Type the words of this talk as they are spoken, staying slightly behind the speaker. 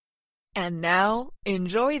And now,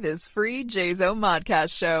 enjoy this free JZO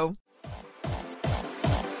Modcast show.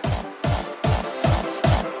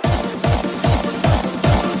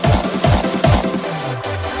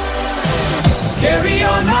 Carry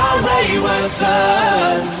on my wayward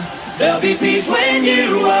son. There'll be peace when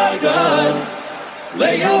you are done.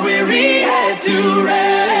 Lay your weary head to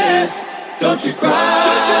rest. Don't you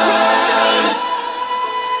cry.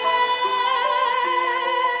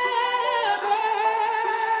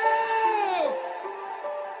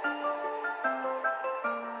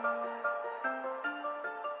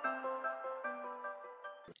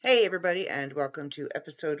 Hey everybody, and welcome to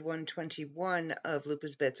episode 121 of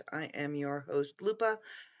Lupa's Bits. I am your host, Lupa,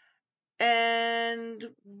 and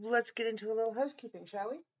let's get into a little housekeeping, shall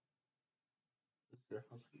we? Is there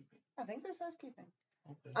housekeeping? I think there's housekeeping.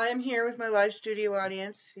 Okay. I am here with my live studio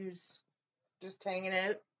audience, who's just hanging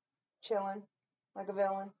out, chilling, like a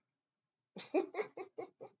villain,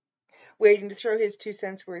 waiting to throw his 2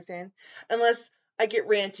 cents worth in, unless I get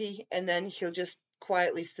ranty, and then he'll just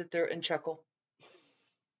quietly sit there and chuckle.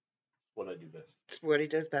 What I do best. It's what he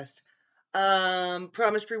does best.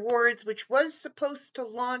 Promised Rewards, which was supposed to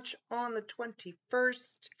launch on the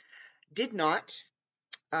 21st, did not.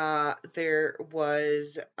 There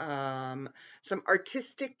was some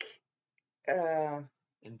artistic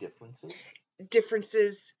Indifferences?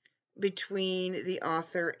 differences between the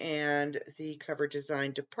author and the cover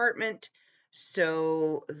design department,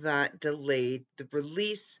 so that delayed the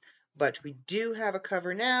release. But we do have a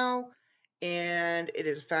cover now, and it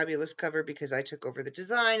is a fabulous cover because I took over the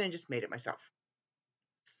design and just made it myself.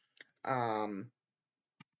 And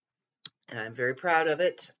I'm very proud of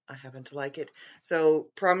it. I happen to like it. So,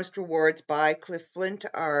 Promised Rewards by Cliff Flint,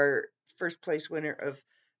 our first place winner of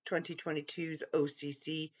 2022's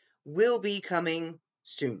OCC, will be coming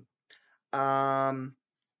soon.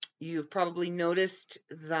 You've probably noticed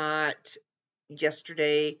that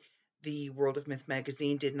yesterday the World of Myth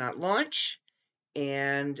magazine did not launch,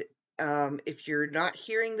 and if you're not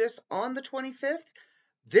hearing this on the 25th,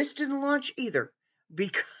 this didn't launch either,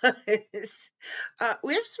 because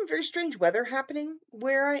we have some very strange weather happening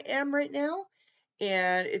where I am right now,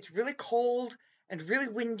 and it's really cold and really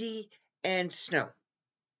windy and snow.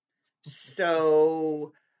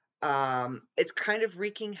 So it's kind of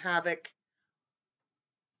wreaking havoc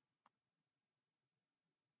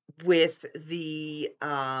with the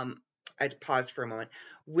I had to pause for a moment.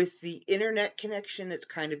 With the internet connection, it's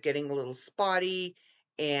kind of getting a little spotty,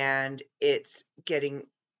 and it's getting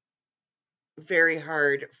very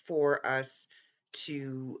hard for us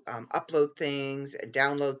to upload things and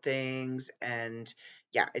download things, and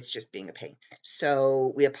yeah, it's just being a pain.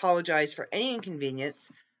 So we apologize for any inconvenience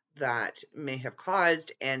that may have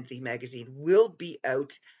caused, and the magazine will be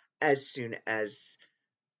out as soon as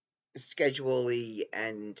schedulely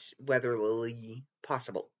and weatherly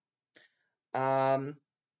possible.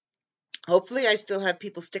 Hopefully I still have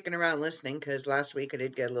people sticking around listening, because last week I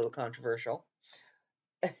did get a little controversial.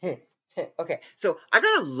 Okay, so I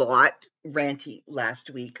got a lot ranty last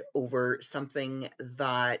week over something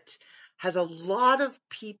that has a lot of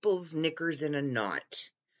people's knickers in a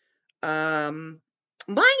knot. Mine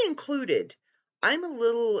included. I'm a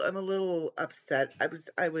little upset.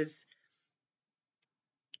 I was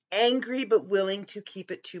angry but willing to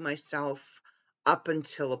keep it to myself up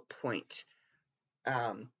until a point.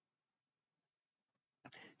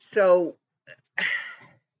 So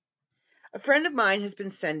a friend of mine has been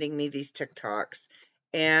sending me these TikToks,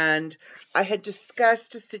 and I had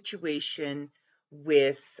discussed a situation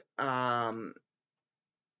with my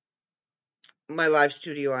live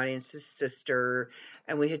studio audience's sister,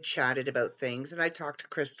 and we had chatted about things, and I talked to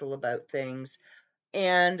Crystal about things,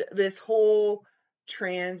 and this whole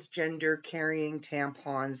transgender carrying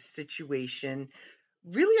tampons situation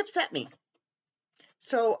really upset me.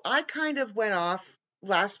 So I kind of went off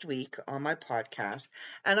last week on my podcast,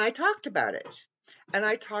 and I talked about it, and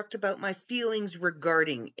I talked about my feelings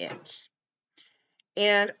regarding it,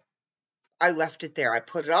 and I left it there. I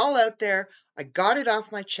put it all out there, I got it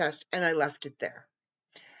off my chest, and I left it there.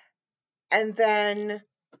 And then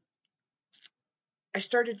I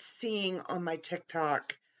started seeing on my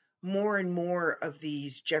TikTok more and more of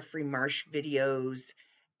these Jeffrey Marsh videos,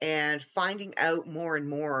 and finding out more and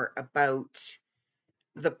more about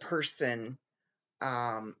the person,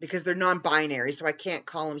 because they're non-binary, so I can't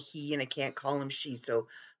call him he and I can't call him she. So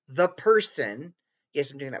the person,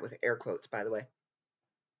 yes, I'm doing that with air quotes, by the way.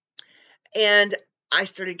 And I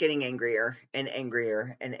started getting angrier and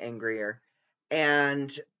angrier and angrier.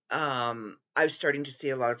 And I was starting to see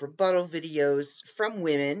a lot of rebuttal videos from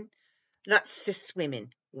women, not cis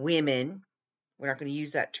women, women. We're not going to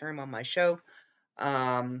use that term on my show.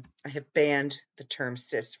 I have banned the term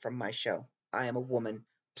cis from my show. I am a woman,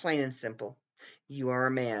 plain and simple. You are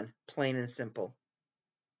a man, plain and simple.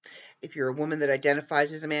 If you're a woman that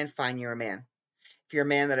identifies as a man, fine, you're a man. If you're a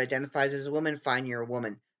man that identifies as a woman, fine, you're a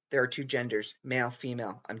woman. There are two genders, male,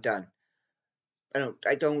 female. I'm done.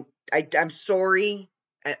 I'm sorry.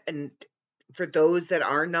 And for those that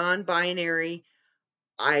are non-binary,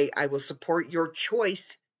 I will support your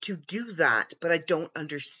choice to do that, but I don't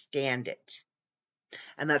understand it.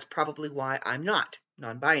 And that's probably why I'm not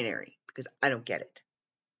non-binary, because I don't get it.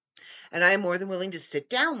 And I am more than willing to sit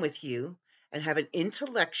down with you and have an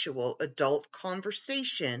intellectual adult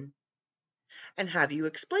conversation and have you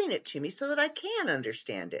explain it to me so that I can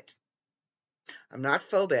understand it. I'm not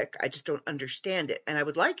phobic. I just don't understand it. And I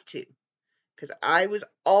would like to, because I was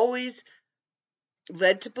always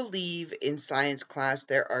led to believe in science class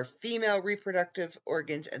there are female reproductive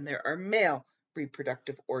organs and there are male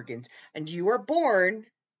reproductive organs. And you are born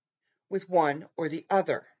with one or the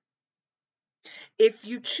other. If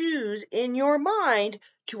you choose in your mind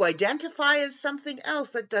to identify as something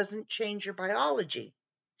else, that doesn't change your biology.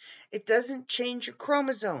 It doesn't change your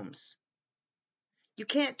chromosomes. You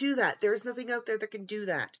can't do that. There is nothing out there that can do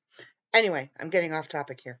that. Anyway, I'm getting off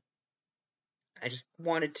topic here. I just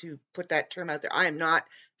wanted to put that term out there. I am not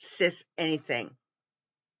cis anything,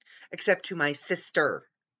 except to my sister.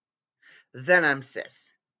 Then I'm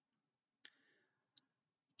cis.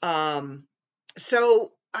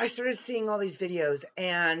 So I started seeing all these videos,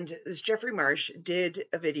 and this Jeffrey Marsh did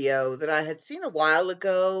a video that I had seen a while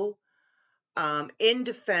ago in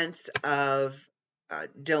defense of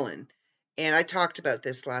Dylan. And I talked about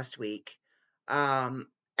this last week. And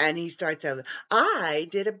he starts out, I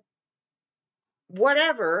did a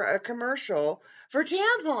commercial for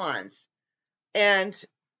tampons. And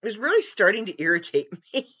it was really starting to irritate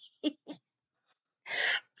me.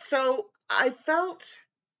 So I felt,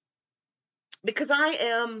 because I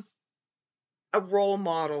am a role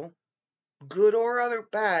model, good or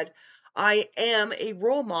bad, I am a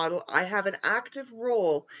role model. I have an active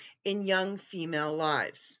role in young female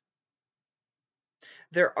lives.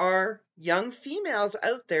 There are young females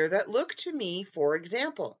out there that look to me for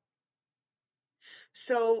example.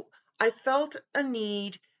 So I felt a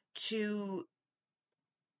need to,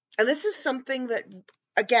 and this is something that,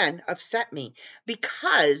 again, upset me,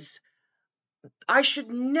 because I should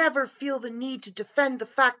never feel the need to defend the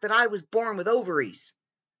fact that I was born with ovaries.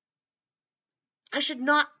 I should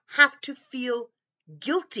not have to feel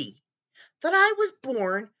guilty that I was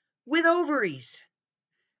born with ovaries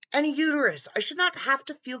and a uterus. I should not have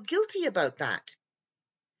to feel guilty about that.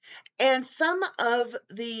 And some of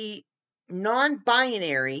the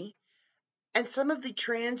non-binary and some of the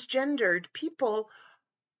transgendered people,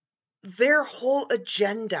 their whole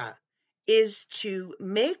agenda is to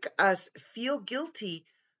make us feel guilty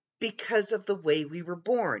because of the way we were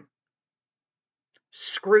born.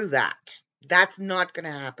 Screw that. That's not going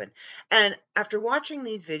to happen. And after watching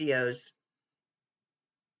these videos,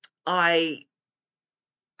 I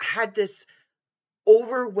had this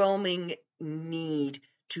overwhelming need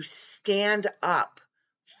to stand up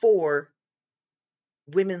for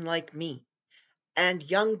women like me and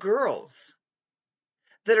young girls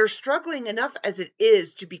that are struggling enough as it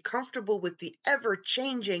is to be comfortable with the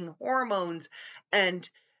ever-changing hormones and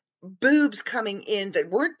boobs coming in that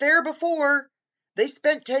weren't there before. They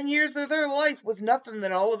spent 10 years of their life with nothing,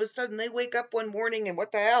 then all of a sudden they wake up one morning and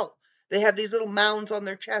what the hell? They have these little mounds on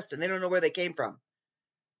their chest and they don't know where they came from.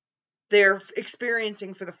 They're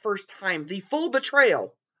experiencing for the first time the full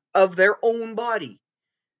betrayal of their own body.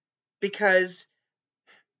 Because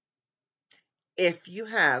if you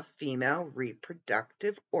have female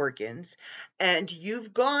reproductive organs and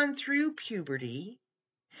you've gone through puberty,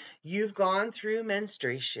 you've gone through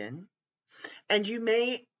menstruation, and you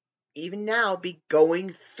may even now be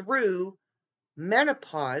going through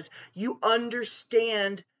menopause, you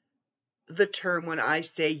understand the term when I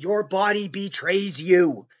say your body betrays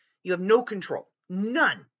you. You have no control,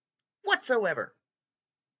 none whatsoever.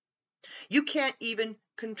 You can't even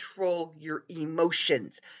control your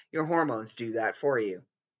emotions. Your hormones do that for you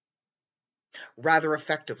rather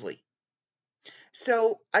effectively.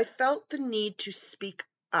 So I felt the need to speak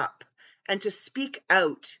up and to speak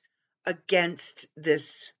out against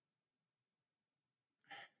this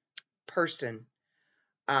person.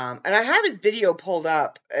 And I have his video pulled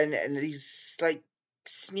up, and he's like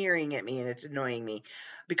sneering at me, and it's annoying me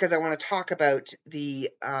because I want to talk about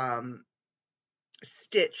the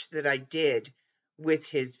stitch that I did with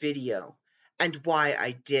his video and why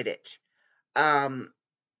I did it.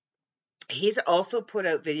 He's also put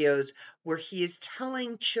out videos where he is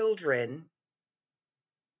telling children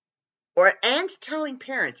and telling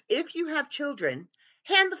parents, if you have children,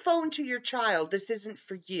 hand the phone to your child. This isn't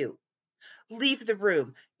for you. Leave the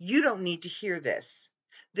room. You don't need to hear this.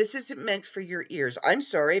 This isn't meant for your ears. I'm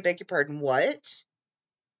sorry, I beg your pardon. What?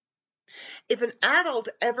 If an adult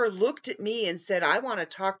ever looked at me and said, I want to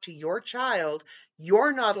talk to your child,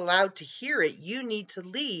 you're not allowed to hear it, you need to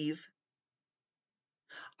leave,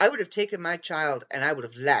 I would have taken my child and I would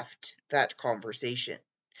have left that conversation.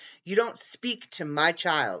 You don't speak to my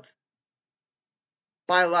child,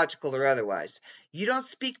 biological or otherwise. You don't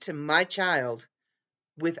speak to my child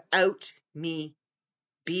without me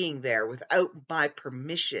being there, without my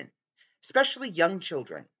permission, especially young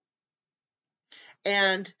children.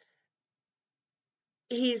 And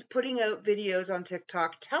he's putting out videos on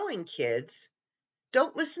TikTok telling kids,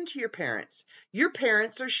 don't listen to your parents. Your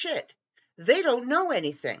parents are shit. They don't know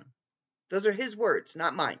anything. Those are his words,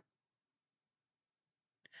 not mine.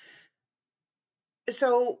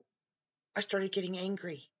 So I started getting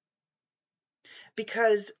angry.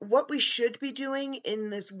 Because what we should be doing in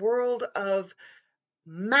this world of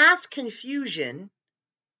mass confusion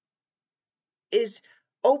is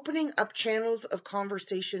opening up channels of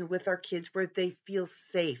conversation with our kids where they feel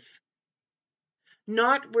safe.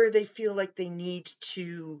 Not where they feel like they need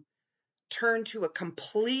to turn to a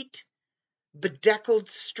complete bedeckled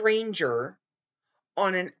stranger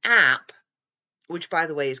on an app, which by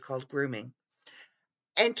the way is called grooming,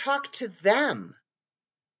 and talk to them.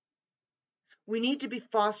 We need to be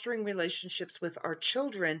fostering relationships with our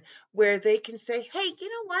children where they can say, hey, you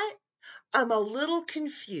know what? I'm a little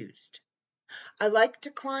confused. I like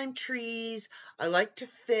to climb trees. I like to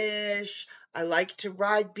fish. I like to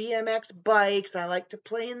ride BMX bikes. I like to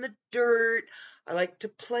play in the dirt. I like to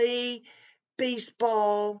play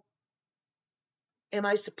baseball. Am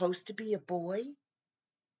I supposed to be a boy?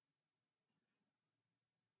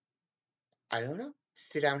 I don't know.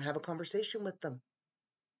 Sit down and have a conversation with them.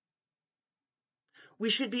 We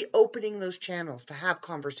should be opening those channels to have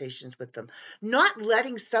conversations with them, not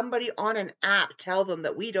letting somebody on an app tell them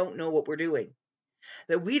that we don't know what we're doing,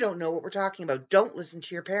 that we don't know what we're talking about. Don't listen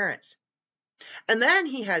to your parents. And then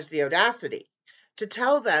he has the audacity to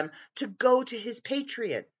tell them to go to his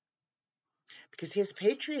Patreon, because he has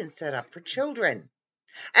Patreon set up for children.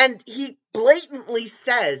 And he blatantly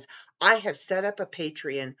says, I have set up a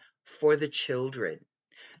Patreon for the children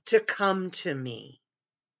to come to me.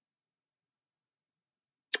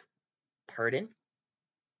 Pardon?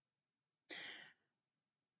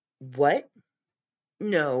 What?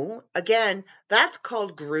 No. Again, that's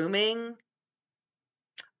called grooming.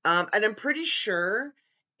 And I'm pretty sure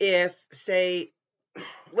if, say,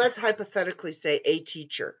 let's hypothetically say a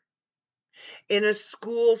teacher in a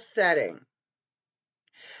school setting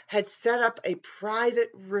had set up a private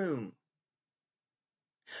room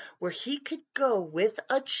where he could go with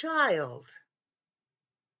a child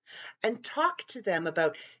and talk to them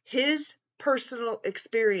about his personal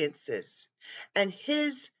experiences and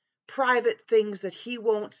his private things that he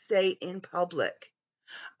won't say in public,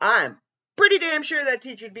 I'm pretty damn sure that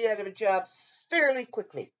teacher would be out of a job fairly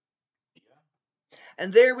quickly.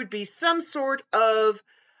 And there would be some sort of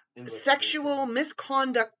sexual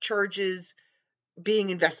misconduct charges being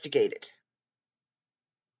investigated.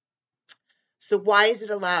 So why is it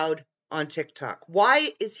allowed on TikTok?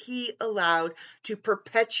 Why is he allowed to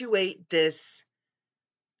perpetuate this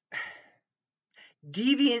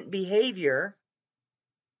deviant behavior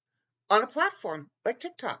on a platform like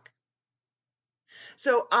TikTok?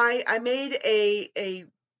 So I made a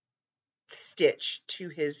stitch to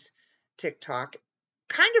his TikTok,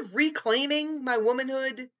 kind of reclaiming my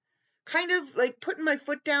womanhood, kind of like putting my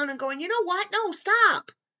foot down and going, you know what? No,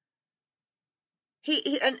 stop.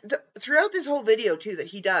 Throughout this whole video too that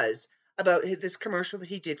he does about this commercial that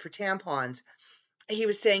he did for tampons, he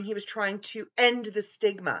was saying he was trying to end the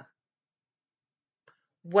stigma.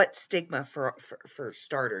 What stigma for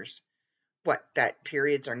starters? What, that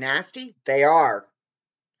periods are nasty? They are.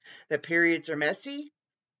 That periods are messy?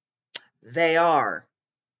 They are.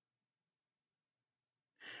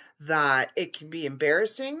 That it can be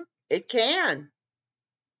embarrassing? It can.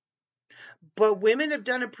 But women have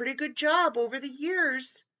done a pretty good job over the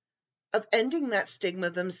years of ending that stigma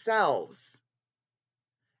themselves.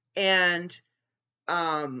 And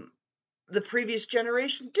the previous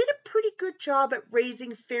generation did a pretty good job at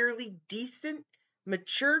raising fairly decent,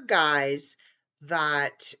 mature guys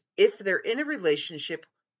that if they're in a relationship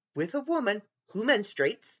with a woman who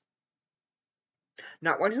menstruates,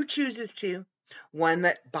 not one who chooses to, one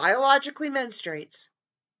that biologically menstruates,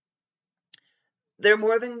 they're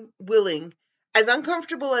more than willing, as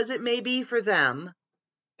uncomfortable as it may be for them,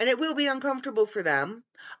 and it will be uncomfortable for them,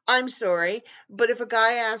 I'm sorry, but if a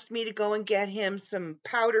guy asked me to go and get him some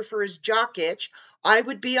powder for his jock itch, I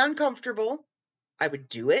would be uncomfortable. I would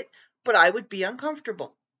do it, but I would be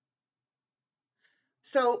uncomfortable.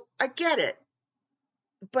 So I get it,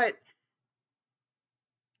 but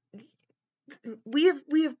we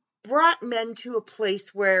have brought men to a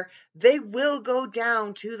place where they will go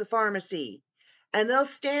down to the pharmacy and they'll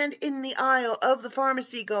stand in the aisle of the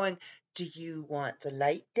pharmacy going, do you want the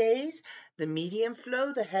light days, the medium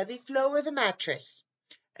flow, the heavy flow, or the mattress?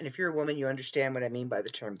 And if you're a woman, you understand what I mean by the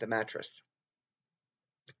term the mattress.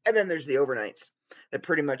 And then there's the overnights that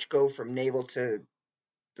pretty much go from navel to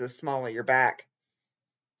the small of your back.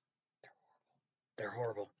 They're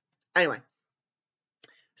horrible. Anyway,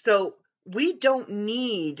 so we don't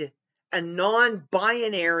need a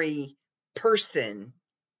non-binary person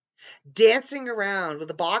dancing around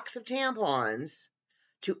with a box of tampons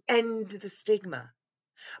to end the stigma.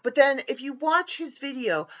 But then if you watch his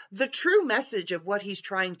video, the true message of what he's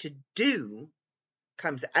trying to do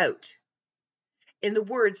comes out in the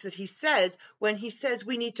words that he says when he says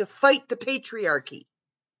we need to fight the patriarchy.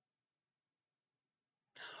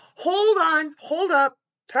 Hold on, hold up,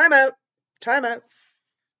 time out.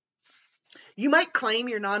 You might claim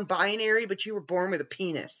you're non-binary, but you were born with a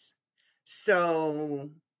penis.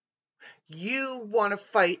 So you want to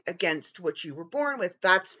fight against what you were born with.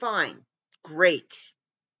 That's fine. Great.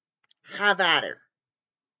 Have at her.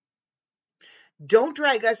 Don't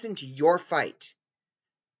drag us into your fight,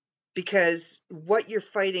 because what you're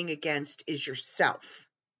fighting against is yourself.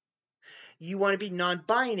 You want to be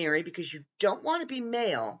non-binary because you don't want to be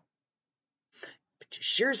male, but you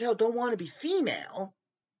sure as hell don't want to be female.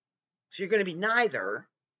 So you're going to be neither.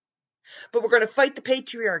 But we're going to fight the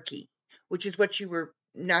patriarchy, which is what you were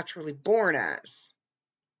naturally born as.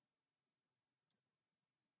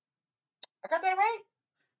 I got that right?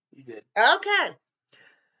 You did. Okay.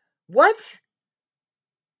 What?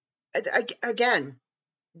 Again,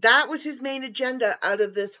 that was his main agenda out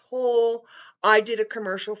of this whole I did a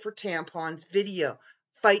commercial for tampons video.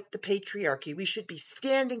 Fight the patriarchy. We should be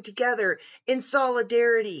standing together in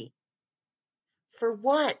solidarity. For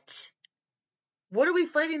what? What are we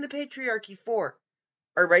fighting the patriarchy for?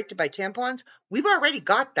 Our right to buy tampons? We've already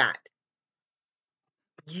got that.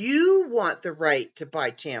 You want the right to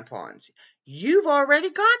buy tampons. You've already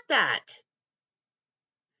got that.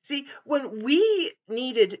 See, when we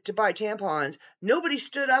needed to buy tampons, nobody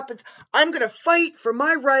stood up and said, I'm going to fight for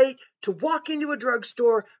my right to walk into a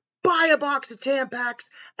drugstore, buy a box of Tampax,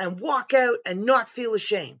 and walk out and not feel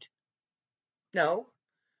ashamed. No,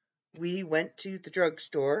 we went to the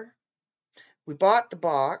drugstore, we bought the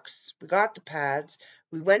box, we got the pads,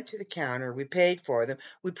 we went to the counter, we paid for them,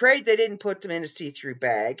 we prayed they didn't put them in a see-through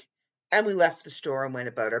bag, and we left the store and went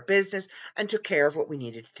about our business and took care of what we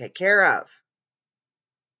needed to take care of.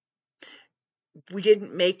 We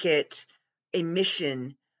didn't make it a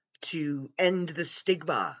mission to end the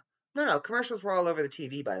stigma. No, commercials were all over the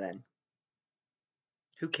TV by then.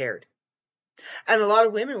 Who cared? And a lot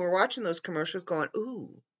of women were watching those commercials going,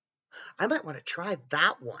 ooh, I might want to try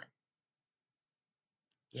that one.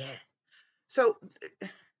 Yeah. So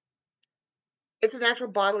it's a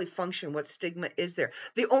natural bodily function. What stigma is there?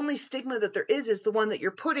 The only stigma that there is the one that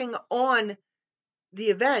you're putting on the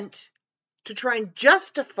event to try and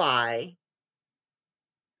justify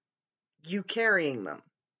you carrying them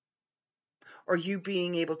or you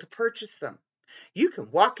being able to purchase them. You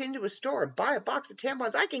can walk into a store and buy a box of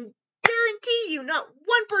tampons. I can guarantee you not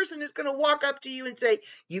one person is going to walk up to you and say,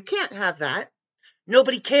 you can't have that.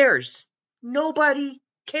 Nobody cares. Nobody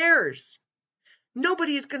cares.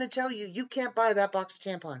 Nobody is going to tell you you can't buy that box of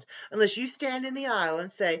tampons unless you stand in the aisle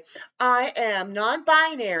and say, I am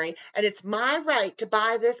non-binary and it's my right to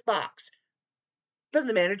buy this box. Then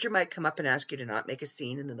the manager might come up and ask you to not make a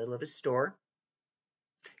scene in the middle of his store.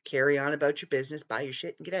 Carry on about your business, buy your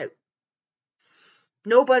shit, and get out.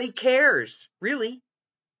 Nobody cares, really.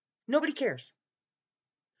 Nobody cares.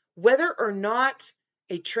 Whether or not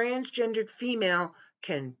a transgendered female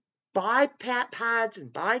can buy pads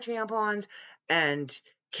and buy tampons and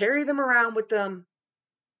carry them around with them,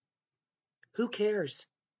 who cares?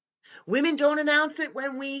 Women don't announce it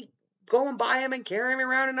when we go and buy them and carry them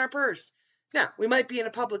around in our purse. Now, we might be in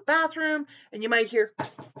a public bathroom and you might hear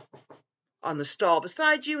on the stall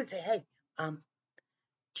beside you and say, hey, do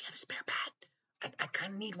you have a spare pad? I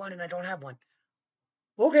kind of need one and I don't have one.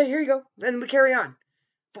 Okay, here you go. Then we carry on.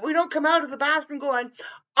 But we don't come out of the bathroom going,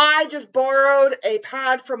 I just borrowed a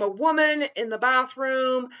pad from a woman in the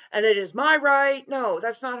bathroom and it is my right. No,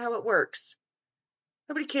 that's not how it works.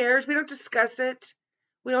 Nobody cares. We don't discuss it.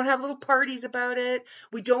 We don't have little parties about it.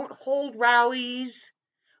 We don't hold rallies.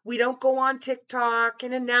 We don't go on TikTok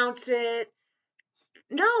and announce it.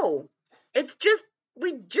 No, it's just,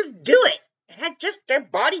 we just do it. Their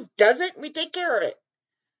body does it and we take care of it.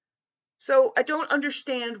 So I don't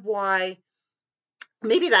understand why.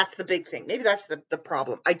 Maybe that's the big thing. Maybe that's the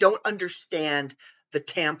problem. I don't understand the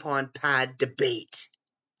tampon pad debate.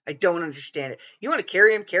 I don't understand it. You want to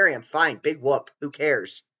carry him? Carry him. Fine. Big whoop. Who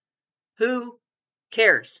cares? Who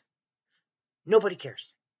cares? Nobody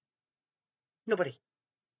cares. Nobody.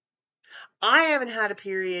 I haven't had a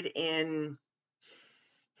period in,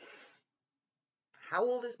 how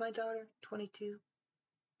old is my daughter? 22?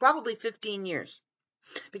 Probably 15 years.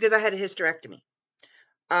 Because I had a hysterectomy.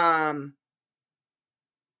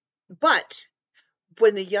 But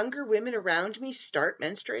when the younger women around me start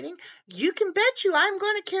menstruating, you can bet you I'm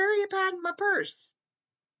going to carry a pad in my purse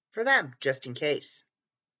for them, just in case.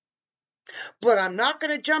 But I'm not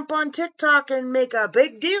going to jump on TikTok and make a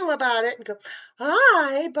big deal about it and go,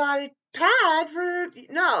 I bought a pad for...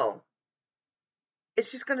 No.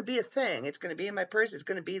 It's just going to be a thing. It's going to be in my purse. It's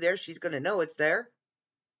going to be there. She's going to know it's there.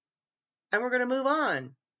 And we're going to move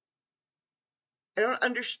on. I don't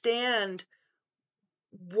understand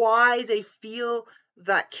why they feel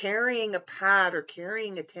that carrying a pad or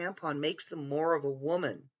carrying a tampon makes them more of a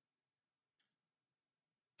woman.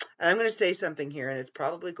 And I'm going to say something here, and it's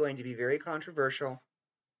probably going to be very controversial.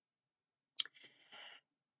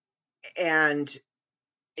 And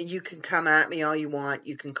you can come at me all you want.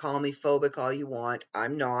 You can call me phobic all you want.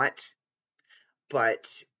 I'm not. But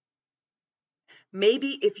maybe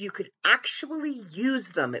if you could actually use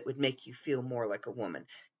them, it would make you feel more like a woman.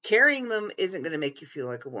 Carrying them isn't going to make you feel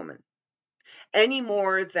like a woman any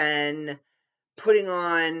more than putting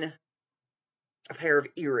on a pair of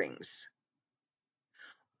earrings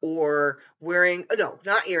or wearing, no,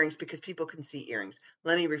 not earrings, because people can see earrings.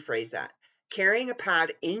 Let me rephrase that. Carrying a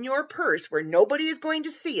pad in your purse where nobody is going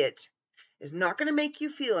to see it is not going to make you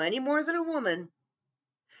feel any more than a woman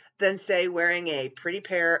than, say, wearing a pretty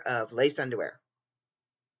pair of lace underwear.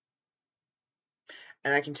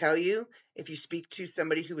 And I can tell you, if you speak to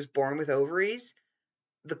somebody who was born with ovaries,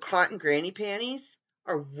 the cotton granny panties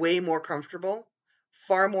are way more comfortable,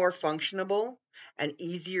 far more functionable, and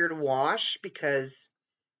easier to wash because,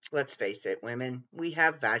 let's face it, women, we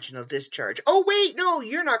have vaginal discharge. Oh, wait, no,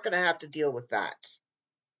 you're not going to have to deal with that.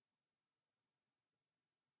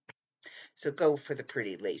 So go for the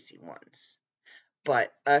pretty lacy ones.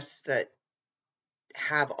 But us that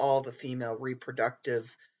have all the female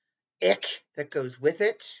reproductive ick that goes with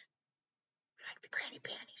it, like the granny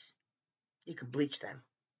panties, you can bleach them.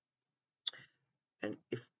 And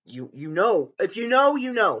if you know,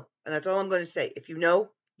 you know. And that's all I'm going to say. If you know,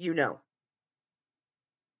 you know.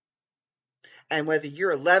 And whether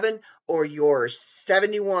you're 11 or you're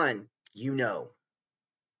 71, you know.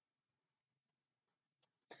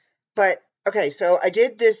 But, okay, so I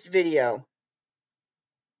did this video,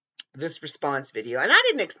 this response video, and I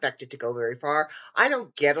didn't expect it to go very far. I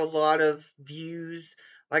don't get a lot of views.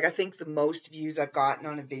 Like, I think the most views I've gotten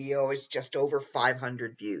on a video is just over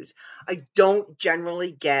 500 views. I don't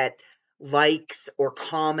generally get likes or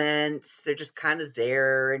comments. They're just kind of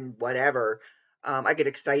there and whatever. I get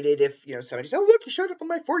excited if, somebody says, oh, look, you showed up on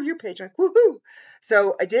my For You page. I'm like, woohoo.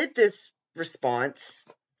 So I did this response,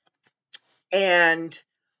 and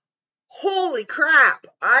holy crap,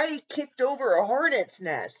 I kicked over a hornet's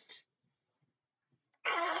nest.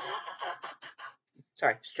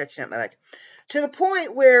 Sorry, stretching out my leg. To the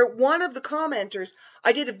point where one of the commenters,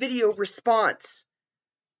 I did a video response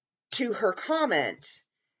to her comment,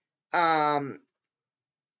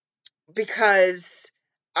 because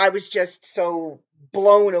I was just so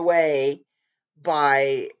blown away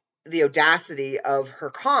by the audacity of her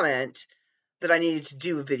comment that I needed to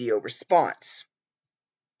do a video response.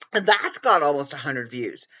 And that's got almost 100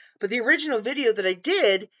 views. But the original video that I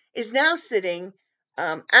did is now sitting,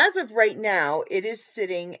 as of right now, it is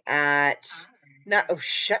sitting at,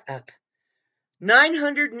 shut up,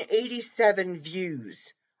 987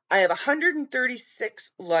 views. I have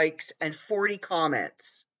 136 likes and 40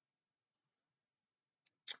 comments.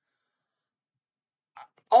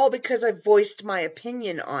 All because I voiced my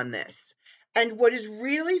opinion on this. And what is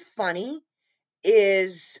really funny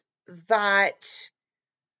is that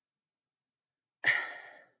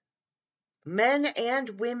men and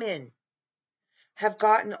women have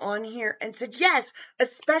gotten on here and said yes,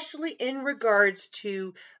 especially in regards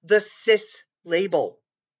to the cis label.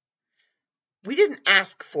 We didn't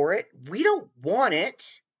ask for it. We don't want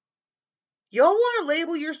it. Y'all want to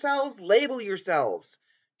label yourselves? Label yourselves.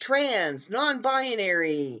 Trans,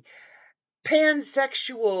 non-binary,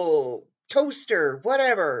 pansexual, toaster,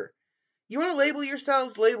 whatever. You want to label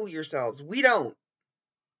yourselves? Label yourselves. We don't.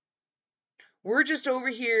 We're just over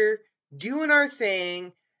here doing our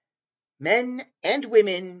thing. Men and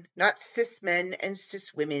women, not cis men and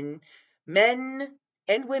cis women. Men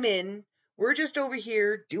and women, we're just over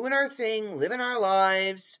here doing our thing, living our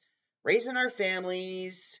lives, raising our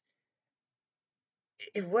families,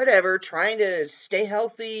 whatever, trying to stay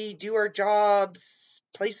healthy, do our jobs,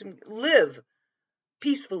 live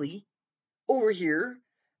peacefully over here.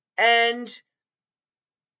 And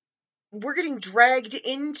we're getting dragged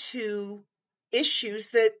into issues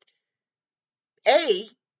that, A,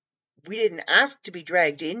 we didn't ask to be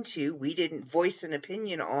dragged into, we didn't voice an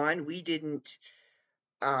opinion on, we didn't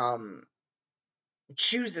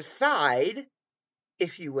choose a side,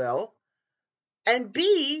 if you will, and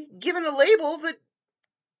B, given a label that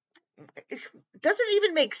doesn't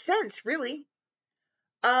even make sense, really.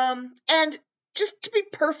 And just to be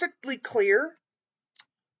perfectly clear,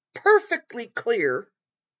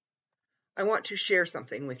 I want to share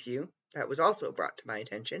something with you that was also brought to my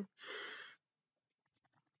attention.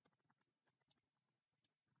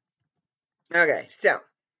 Okay, so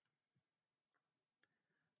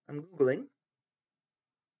I'm Googling.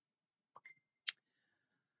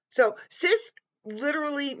 So cis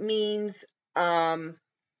literally means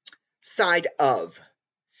side of.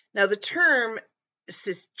 Now the term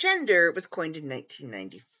cisgender was coined in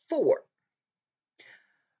 1994.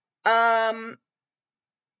 I'm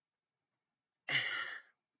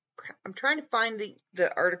trying to find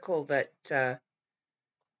the article that all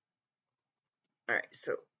right,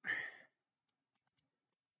 so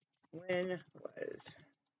when was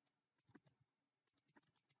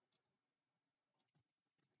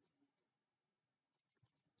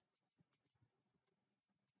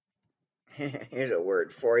here's a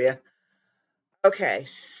word for you. Okay,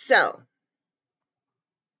 so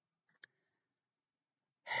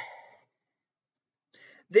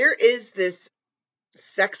there is this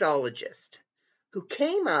sexologist who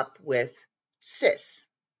came up with cis,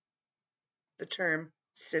 the term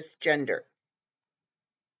cisgender.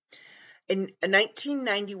 In a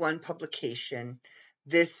 1991 publication,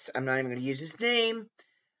 I'm not even going to use his name,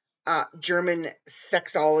 German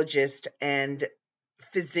sexologist and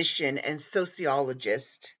physician and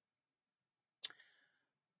sociologist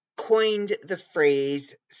coined the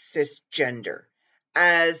phrase cisgender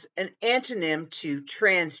as an antonym to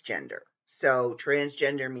transgender. So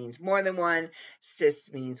transgender means more than one,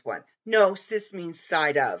 cis means one. No, cis means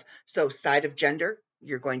side of. So side of gender,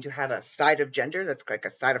 you're going to have a side of gender, that's like a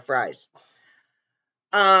side of fries.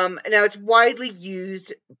 Now it's widely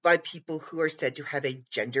used by people who are said to have a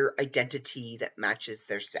gender identity that matches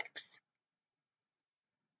their sex.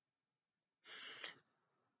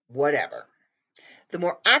 Whatever. The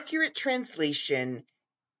more accurate translation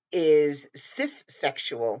is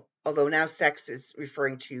cissexual, although now sex is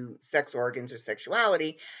referring to sex organs or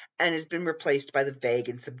sexuality and has been replaced by the vague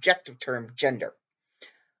and subjective term gender.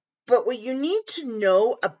 But what you need to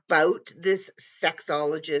know about this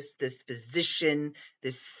sexologist, this physician,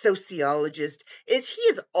 this sociologist, is he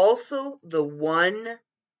is also the one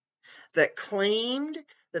that claimed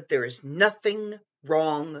that there is nothing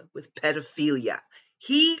wrong with pedophilia.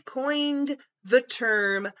 He coined the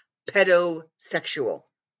term pedosexual.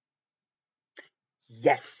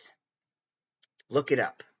 Yes. Look it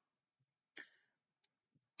up.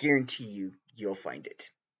 Guarantee you'll find it.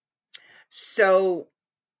 So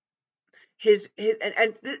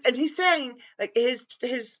and he's saying, like,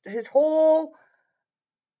 his whole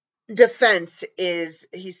defense is,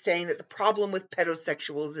 he's saying that the problem with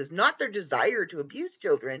pedosexuals is not their desire to abuse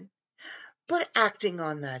children, but acting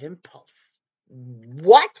on that impulse.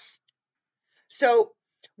 What? So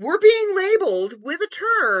we're being labeled with a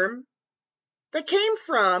term that came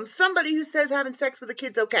from somebody who says having sex with a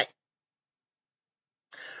kid's okay.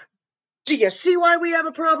 Do you see why we have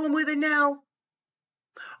a problem with it now?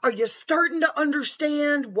 Are you starting to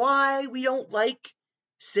understand why we don't like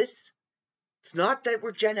cis? It's not that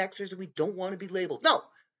we're Gen Xers and we don't want to be labeled. No.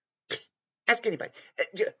 Ask anybody.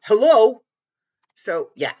 Hello? So,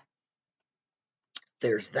 yeah.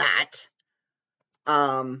 There's that.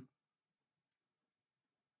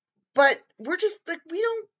 But we're just like,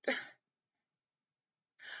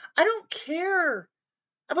 I don't care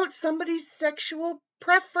about somebody's sexual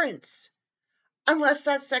preference. Unless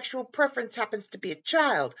that sexual preference happens to be a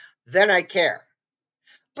child, then I care.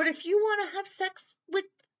 But if you want to have sex with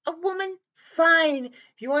a woman, fine.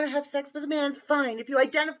 If you want to have sex with a man, fine. If you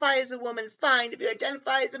identify as a woman, fine. If you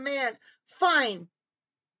identify as a man, fine.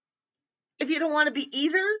 If you don't want to be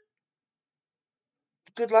either,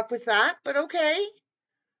 good luck with that, but okay.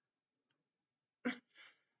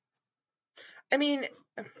 I mean,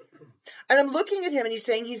 and I'm looking at him and he's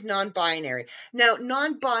saying he's non-binary. Now,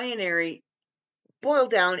 non-binary boil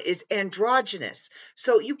down is androgynous.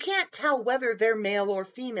 So you can't tell whether they're male or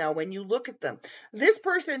female when you look at them. This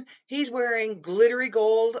person, he's wearing glittery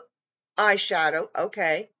gold eyeshadow.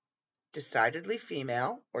 Okay. Decidedly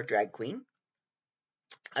female or drag queen.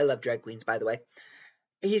 I love drag queens, by the way.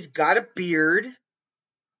 He's got a beard.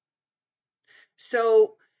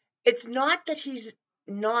 So it's not that he's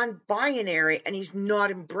non-binary and he's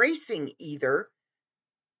not embracing either.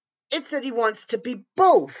 It's that he wants to be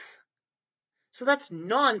both. So that's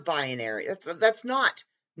non-binary. That's not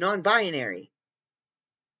non-binary.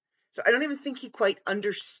 So I don't even think he quite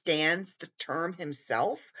understands the term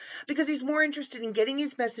himself, because he's more interested in getting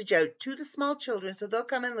his message out to the small children so they'll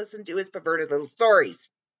come and listen to his perverted little stories.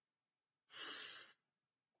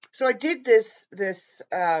 So I did this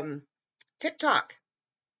TikTok,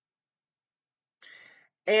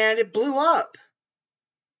 and it blew up.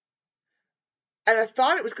 And I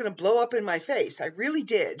thought it was going to blow up in my face. I really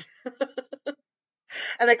did.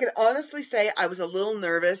 And I can honestly say I was a little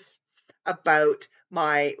nervous about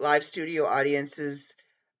my live studio audience's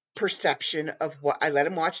perception of what I let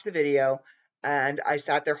him watch the video, and I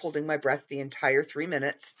sat there holding my breath the entire 3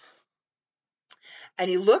 minutes. And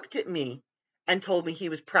he looked at me and told me he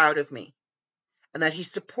was proud of me and that he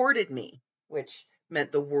supported me, which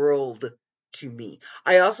meant the world to me.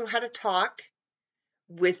 I also had a talk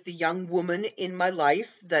with the young woman in my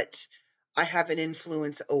life that I have an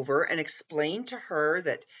influence over, and explained to her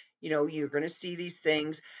that, you're going to see these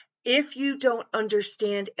things. If you don't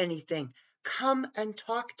understand anything, come and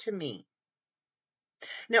talk to me.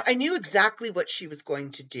 Now, I knew exactly what she was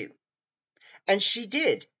going to do, and she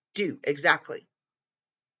did do exactly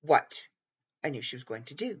what I knew she was going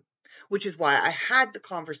to do, which is why I had the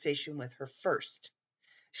conversation with her first.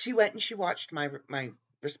 She went and she watched my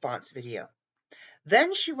response video.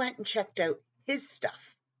 Then she went and checked out his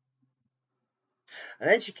stuff. And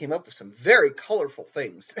then she came up with some very colorful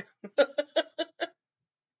things.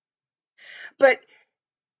 But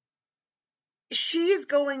she is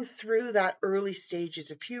going through that early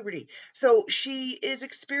stages of puberty. So she is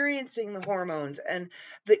experiencing the hormones and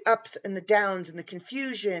the ups and the downs and the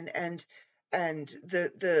confusion and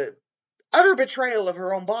the utter betrayal of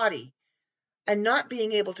her own body, and not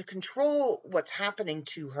being able to control what's happening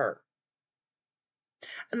to her.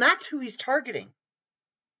 And that's who he's targeting.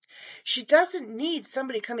 She doesn't need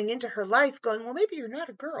somebody coming into her life going, well, maybe you're not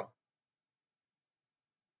a girl.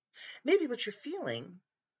 Maybe what you're feeling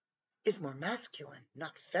is more masculine,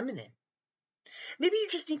 not feminine. Maybe you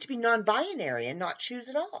just need to be non-binary and not choose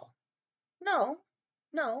at all. No.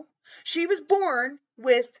 She was born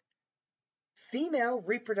with female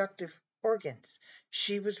reproductive organs.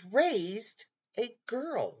 She was raised a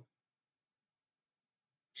girl.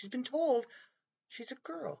 She's been told she's a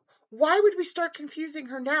girl. Why would we start confusing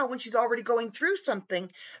her now when she's already going through something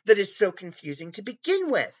that is so confusing to begin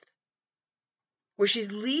with? Where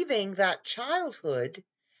she's leaving that childhood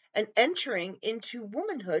and entering into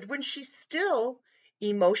womanhood when she's still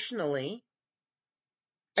emotionally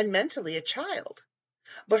and mentally a child.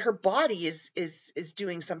 But her body is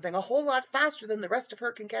doing something a whole lot faster than the rest of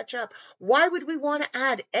her can catch up. Why would we want to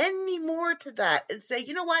add any more to that and say,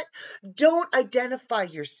 you know what? Don't identify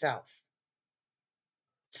yourself.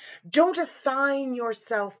 Don't assign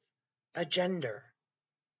yourself a gender.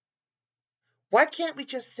 Why can't we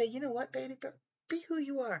just say, you know what, baby, be who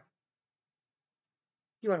you are?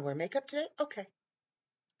 You want to wear makeup today? Okay.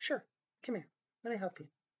 Sure. Come here. Let me help you.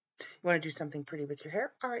 You want to do something pretty with your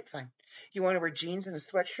hair? All right, fine. You want to wear jeans and a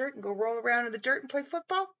sweatshirt and go roll around in the dirt and play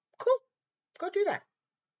football? Cool. Go do that.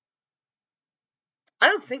 I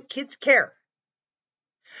don't think kids care.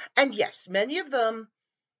 And yes, many of them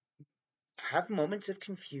have moments of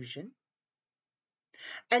confusion.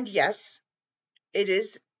 And yes, it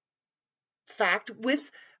is fact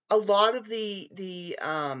with a lot of the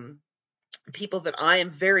people that I am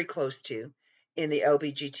very close to in the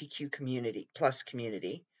LGBTQ community, plus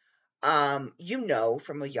community,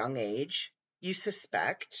 from a young age, you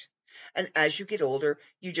suspect, and as you get older,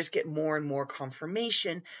 you just get more and more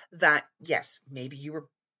confirmation that, yes, maybe you were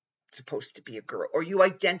supposed to be a girl, or you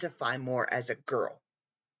identify more as a girl.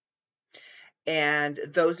 And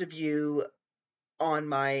those of you on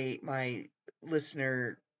my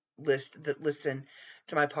listener list that listen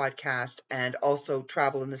to my podcast and also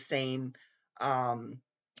travel in the same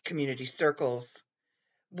community circles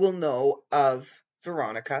will know of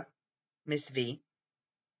Veronica, Miss V,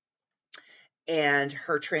 and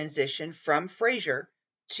her transition from Frasier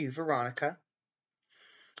to Veronica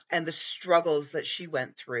and the struggles that she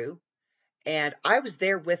went through. And I was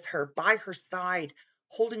there with her, by her side,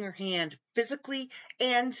 holding her hand physically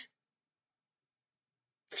and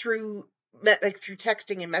through like through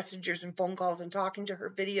texting and messengers and phone calls and talking to her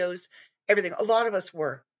videos, everything. A lot of us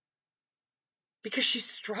were, because she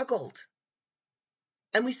struggled,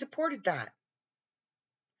 and we supported that.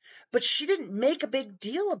 But she didn't make a big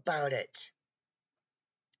deal about it.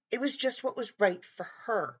 It was just what was right for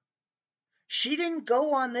her. She didn't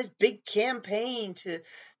go on this big campaign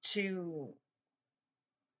to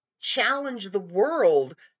challenge the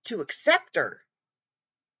world to accept her,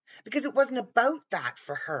 because it wasn't about that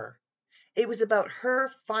for her. It was about her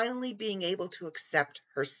finally being able to accept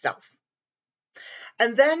herself.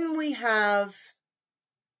 And then we have,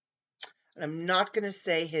 and I'm not going to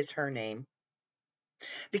say her name,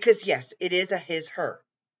 because yes, it is a her.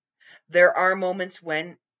 There are moments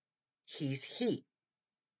when he's he.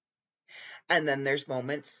 And then there's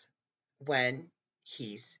moments when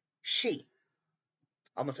he's she.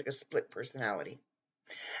 Almost like a split personality.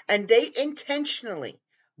 And they intentionally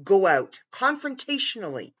go out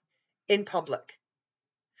confrontationally in public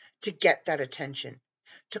to get that attention,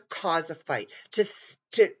 to cause a fight, to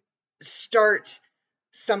start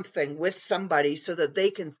something with somebody so that they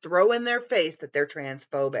can throw in their face that they're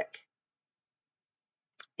transphobic.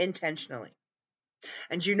 Intentionally.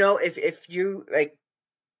 And you know, if you, like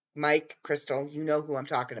Mike, Crystal, you know who I'm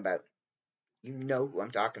talking about. You know who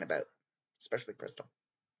I'm talking about, especially Crystal.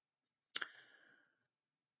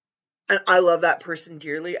 And I love that person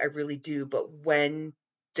dearly. I really do. But when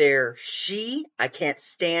they're she, I can't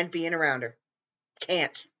stand being around her.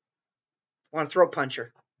 Can't. Want to throat punch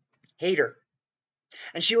her. Hate her.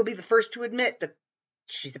 And she will be the first to admit that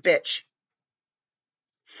she's a bitch.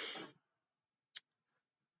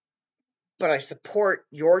 But I support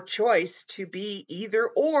your choice to be either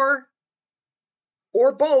or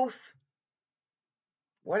both.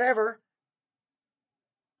 Whatever.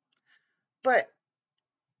 But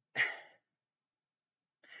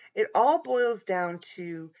it all boils down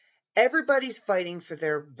to everybody's fighting for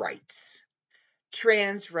their rights.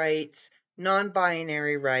 Trans rights,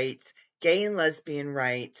 non-binary rights, gay and lesbian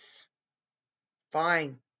rights.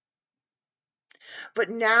 Fine. But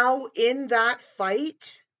now in that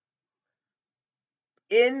fight,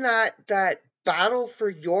 in that battle for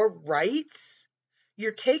your rights,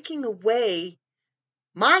 you're taking away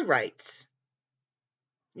my rights.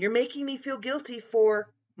 You're making me feel guilty for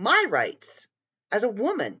my rights as a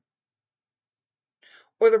woman,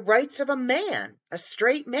 or the rights of a man, a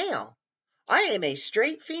straight male. I am a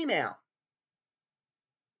straight female,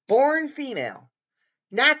 born female,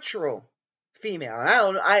 natural female.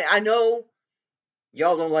 I know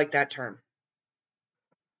y'all don't like that term,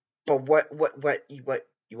 but what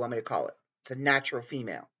you want me to call it? It's a natural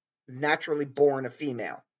female, naturally born a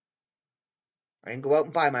female. I didn't go out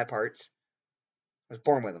and buy my parts. I was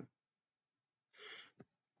born with them.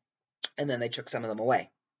 And then they took some of them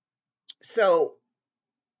away. So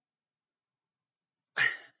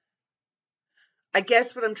I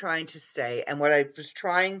guess what I'm trying to say, and what I was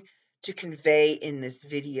trying to convey in this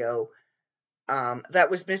video,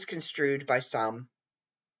 that was misconstrued by some,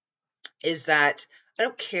 is that I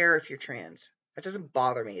don't care if you're trans. That doesn't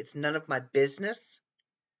bother me. It's none of my business.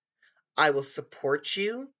 I will support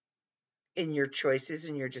you in your choices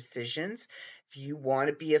and your decisions. If you want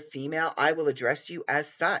to be a female, I will address you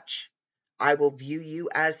as such. I will view you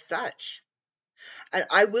as such. And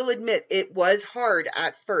I will admit it was hard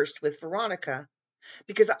at first with Veronica,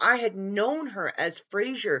 because I had known her as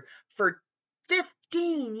Frasier for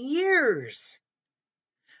 15 years.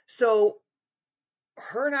 So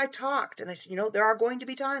her and I talked, and I said, there are going to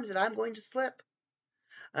be times that I'm going to slip,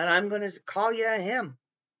 and I'm going to call you him,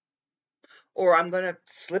 or I'm going to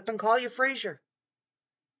slip and call you Frasier.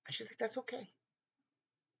 And she's like, that's okay.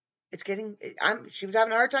 She was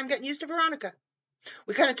having a hard time getting used to Veronica.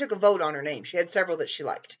 We kind of took a vote on her name. She had several that she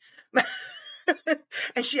liked.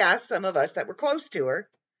 And she asked some of us that were close to her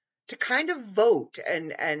to kind of vote,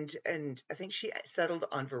 and I think she settled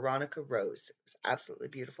on Veronica Rose. It was an absolutely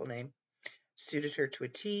beautiful name. Suited her to a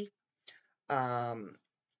T.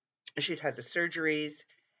 She'd had the surgeries,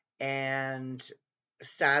 and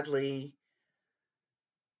sadly,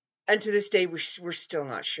 and to this day, we're still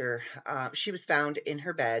not sure. She was found in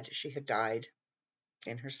her bed. She had died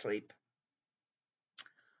in her sleep.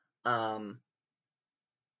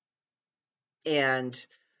 And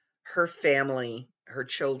her family, her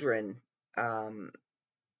children,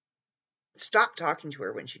 stopped talking to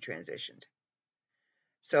her when she transitioned.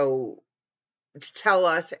 So to tell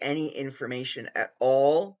us any information at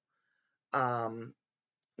all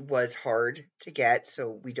was hard to get.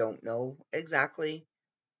 So we don't know exactly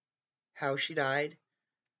how she died.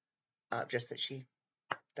 Just that she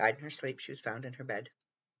died in her sleep. She was found in her bed.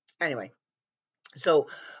 Anyway, so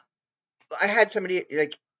I had somebody,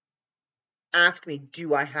 like, ask me,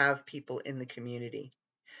 do I have people in the community?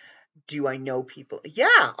 Do I know people?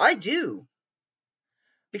 Yeah, I do.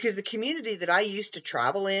 Because the community that I used to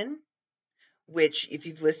travel in, which if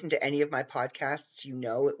you've listened to any of my podcasts, you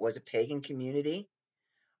know it was a pagan community.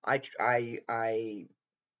 I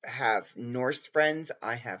have Norse friends,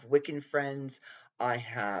 I have Wiccan friends, I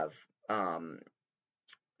have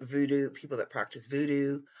voodoo, people that practice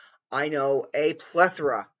voodoo. I know a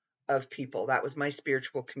plethora of people. That was my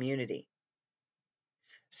spiritual community.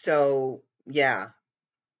 So, yeah,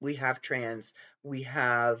 we have trans, we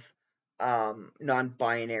have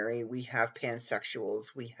non-binary, we have pansexuals,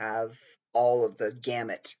 we have all of the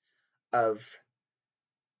gamut of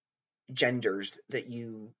genders that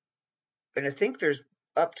you, and I think there's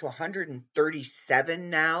up to 137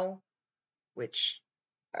 now, which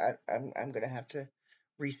I'm going to have to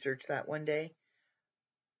research that one day.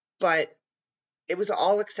 But it was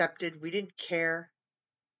all accepted. We didn't care.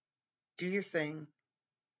 Do your thing,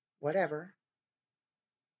 whatever.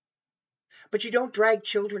 But you don't drag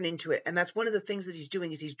children into it. And that's one of the things that he's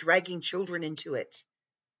doing, is he's dragging children into it.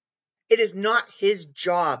 It is not his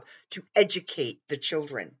job to educate the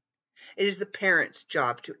children. It is the parents'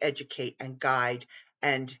 job to educate and guide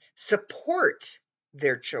and support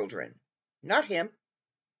their children, not him.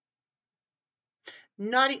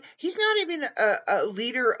 He's not even a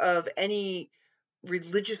leader of any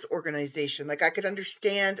religious organization. Like, I could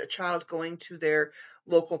understand a child going to their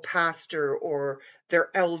local pastor or their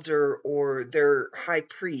elder or their high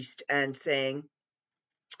priest and saying,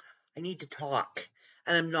 I need to talk,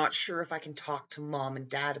 and I'm not sure if I can talk to mom and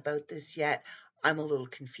dad about this yet. I'm a little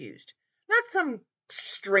confused. Not some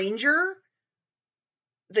stranger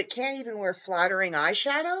that can't even wear flattering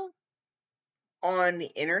eyeshadow on the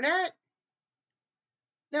internet.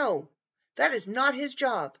 No, that is not his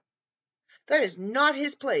job. That is not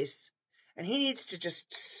his place. And he needs to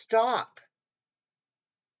just stop.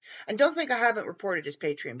 And don't think I haven't reported his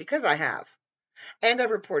Patreon, because I have. And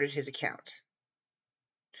I've reported his account.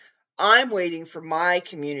 I'm waiting for my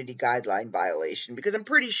community guideline violation, because I'm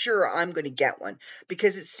pretty sure I'm going to get one.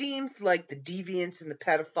 Because it seems like the deviants and the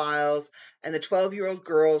pedophiles and the 12-year-old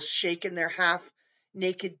girls shaking their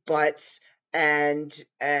half-naked butts and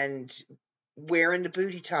wearing the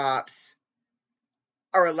booty tops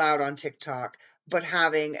are allowed on TikTok, but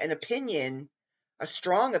having an opinion, a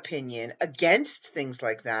strong opinion against things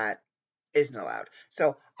like that, isn't allowed.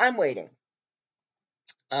 So I'm waiting,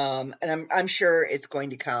 and I'm sure it's going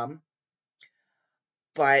to come.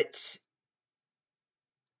 But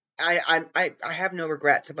I have no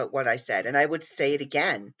regrets about what I said, and I would say it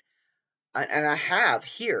again, and I have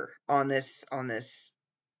here on this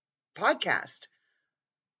podcast.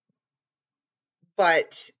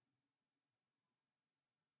 But,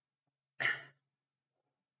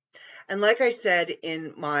 and like I said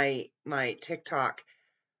in my TikTok,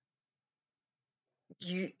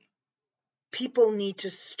 people need to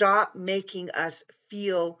stop making us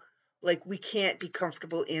feel like we can't be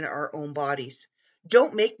comfortable in our own bodies.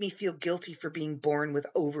 Don't make me feel guilty for being born with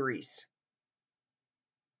ovaries.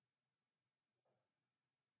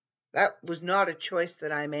 That was not a choice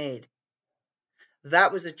that I made.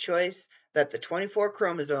 That was a choice that the 24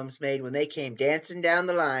 chromosomes made when they came dancing down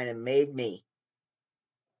the line and made me.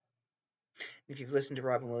 If you've listened to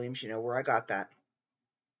Robin Williams, you know where I got that.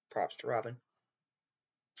 Props to Robin.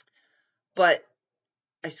 But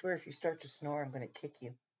I swear, if you start to snore, I'm going to kick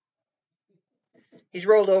you. He's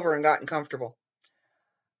rolled over and gotten comfortable.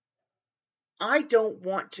 I don't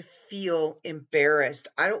want to feel embarrassed.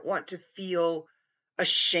 I don't want to feel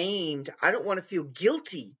ashamed. I don't want to feel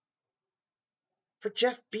guilty for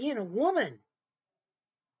just being a woman.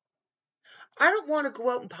 I don't want to go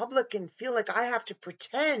out in public and feel like I have to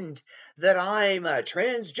pretend that I'm a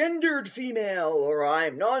transgendered female or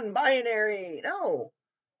I'm non-binary. No.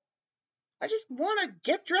 I just want to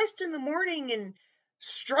get dressed in the morning and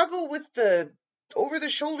struggle with the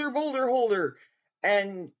over-the-shoulder boulder holder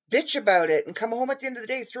and bitch about it and come home at the end of the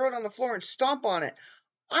day, throw it on the floor and stomp on it.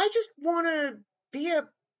 I just want to be a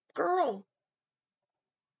girl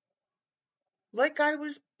like I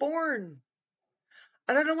was born.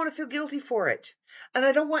 And I don't want to feel guilty for it. And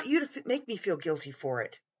I don't want you to make me feel guilty for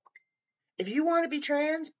it. If you want to be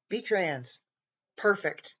trans, be trans.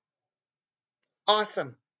 Perfect.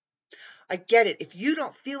 Awesome. I get it. If you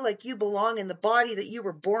don't feel like you belong in the body that you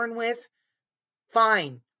were born with,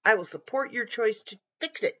 fine. I will support your choice to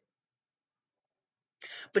fix it.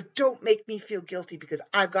 But don't make me feel guilty because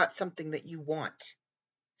I've got something that you want.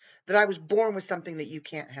 That I was born with something that you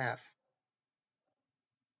can't have.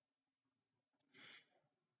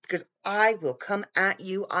 Because I will come at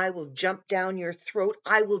you. I will jump down your throat.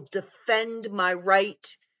 I will defend my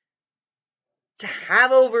right to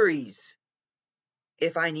have ovaries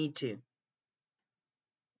if I need to.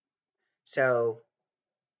 So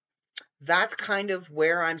that's kind of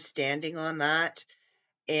where I'm standing on that.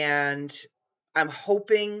 And I'm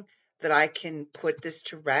hoping that I can put this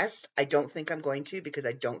to rest. I don't think I'm going to, because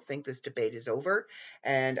I don't think this debate is over.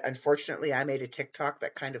 And unfortunately, I made a TikTok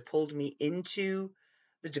that kind of pulled me into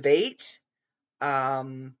the debate.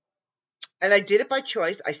 And I did it by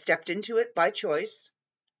choice. I stepped into it by choice.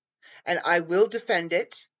 And I will defend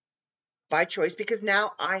it by choice, because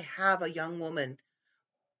now I have a young woman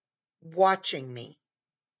watching me,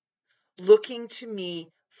 looking to me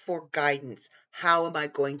for guidance. How am I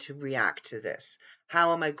going to react to this?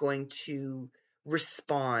 How am I going to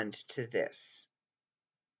respond to this?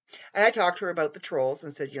 And I talked to her about the trolls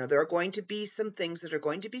and said, there are going to be some things that are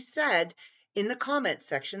going to be said in the comment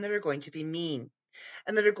section that are going to be mean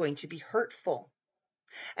and that are going to be hurtful.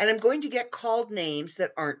 And I'm going to get called names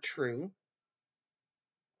that aren't true.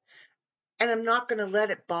 And I'm not going to let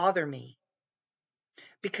it bother me,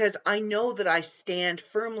 because I know that I stand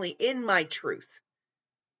firmly in my truth.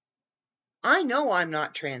 I know I'm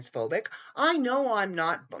not transphobic. I know I'm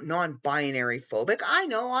not non-binary phobic. I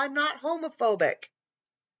know I'm not homophobic.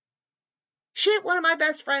 Shit, one of my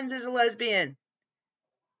best friends is a lesbian.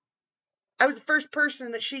 I was the first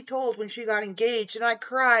person that she told when she got engaged, and I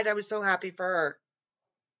cried. I was so happy for her.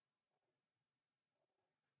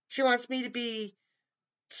 She wants me to be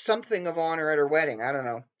something of honor at her wedding. I don't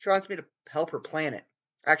know. She wants me to help her plan it.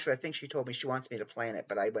 Actually, I think she told me she wants me to plan it,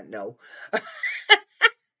 but I went no.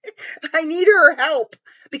 I need her help,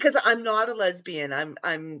 because I'm not a lesbian.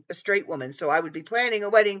 I'm a straight woman, so I would be planning a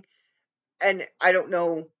wedding, and I don't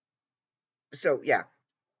know. So yeah.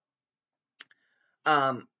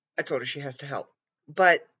 I told her she has to help.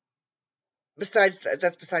 But besides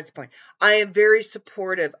that's besides the point. I am very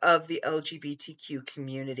supportive of the LGBTQ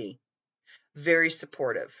community. Very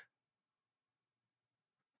supportive.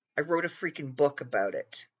 I wrote a freaking book about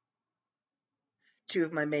it. Two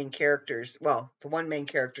of my main characters, well, the one main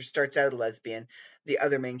character starts out a lesbian. The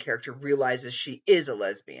other main character realizes she is a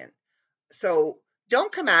lesbian. So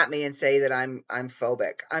don't come at me and say that I'm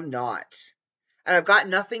phobic. I'm not. And I've got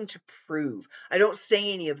nothing to prove. I don't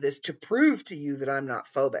say any of this to prove to you that I'm not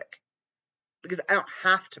phobic, because I don't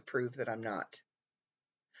have to prove that I'm not.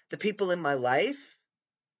 The people in my life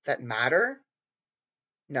that matter,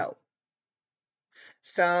 no.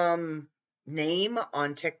 Some name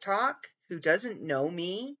on TikTok who doesn't know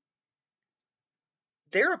me,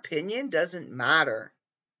 their opinion doesn't matter,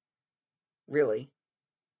 really.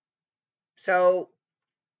 So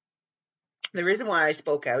the reason why I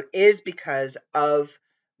spoke out is because of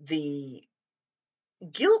the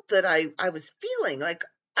guilt that I was feeling. Like,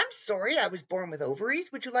 I'm sorry, I was born with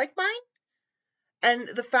ovaries. Would you like mine? And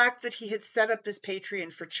the fact that he had set up this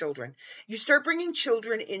Patreon for children. You start bringing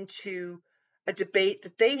children into a debate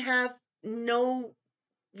that they have no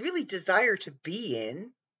really desire to be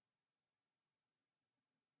in.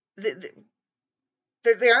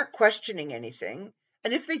 They aren't questioning anything.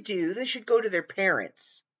 And if they do, they should go to their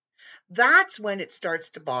parents. That's when it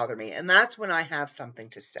starts to bother me. And that's when I have something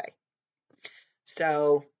to say.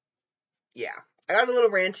 So, yeah. I got a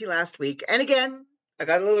little ranty last week. And again, I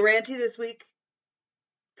got a little ranty this week.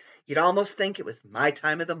 You'd almost think it was my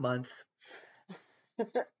time of the month.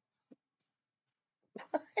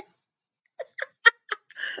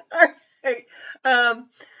 All right.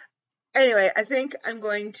 Anyway, I think I'm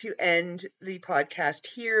going to end the podcast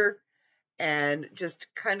here and just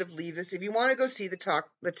kind of leave this. If you want to go see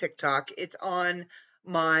the TikTok, it's on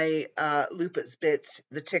my Lupus Bits,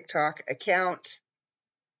 the TikTok account.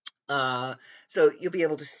 So you'll be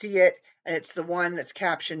able to see it, and it's the one that's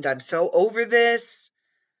captioned, "I'm so over this."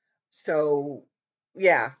 So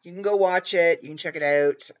yeah, you can go watch it. You can check it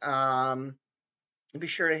out. Be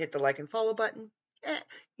sure to hit the like and follow button.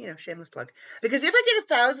 Shameless plug. Because if I get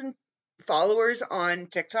 1,000 followers on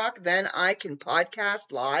TikTok, then I can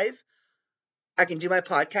podcast live. I can do my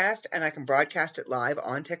podcast and I can broadcast it live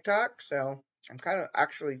on TikTok. So I'm kind of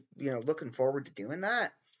actually, looking forward to doing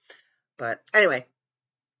that. But anyway,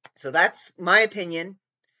 so that's my opinion.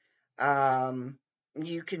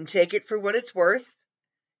 You can take it for what it's worth.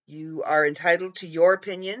 You are entitled to your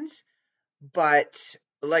opinions. But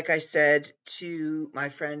like I said to my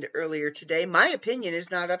friend earlier today, my opinion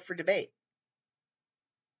is not up for debate.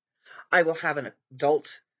 I will have an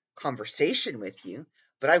adult conversation with you,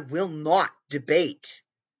 but I will not debate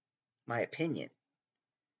my opinion.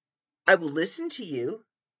 I will listen to you,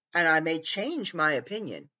 and I may change my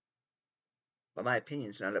opinion, but my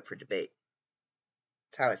opinion is not up for debate.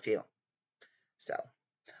 That's how I feel. So,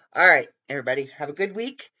 all right, everybody, have a good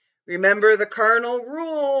week. Remember the cardinal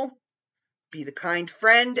rule. be the kind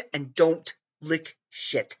friend, and don't lick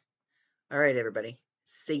shit. All right, everybody.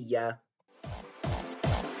 See ya.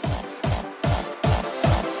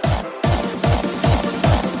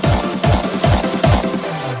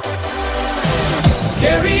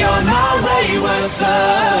 Carry on my wayward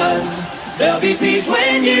son. There'll be peace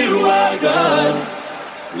when you are done.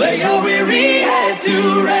 Lay your weary head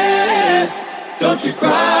to rest. Don't you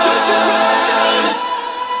cry.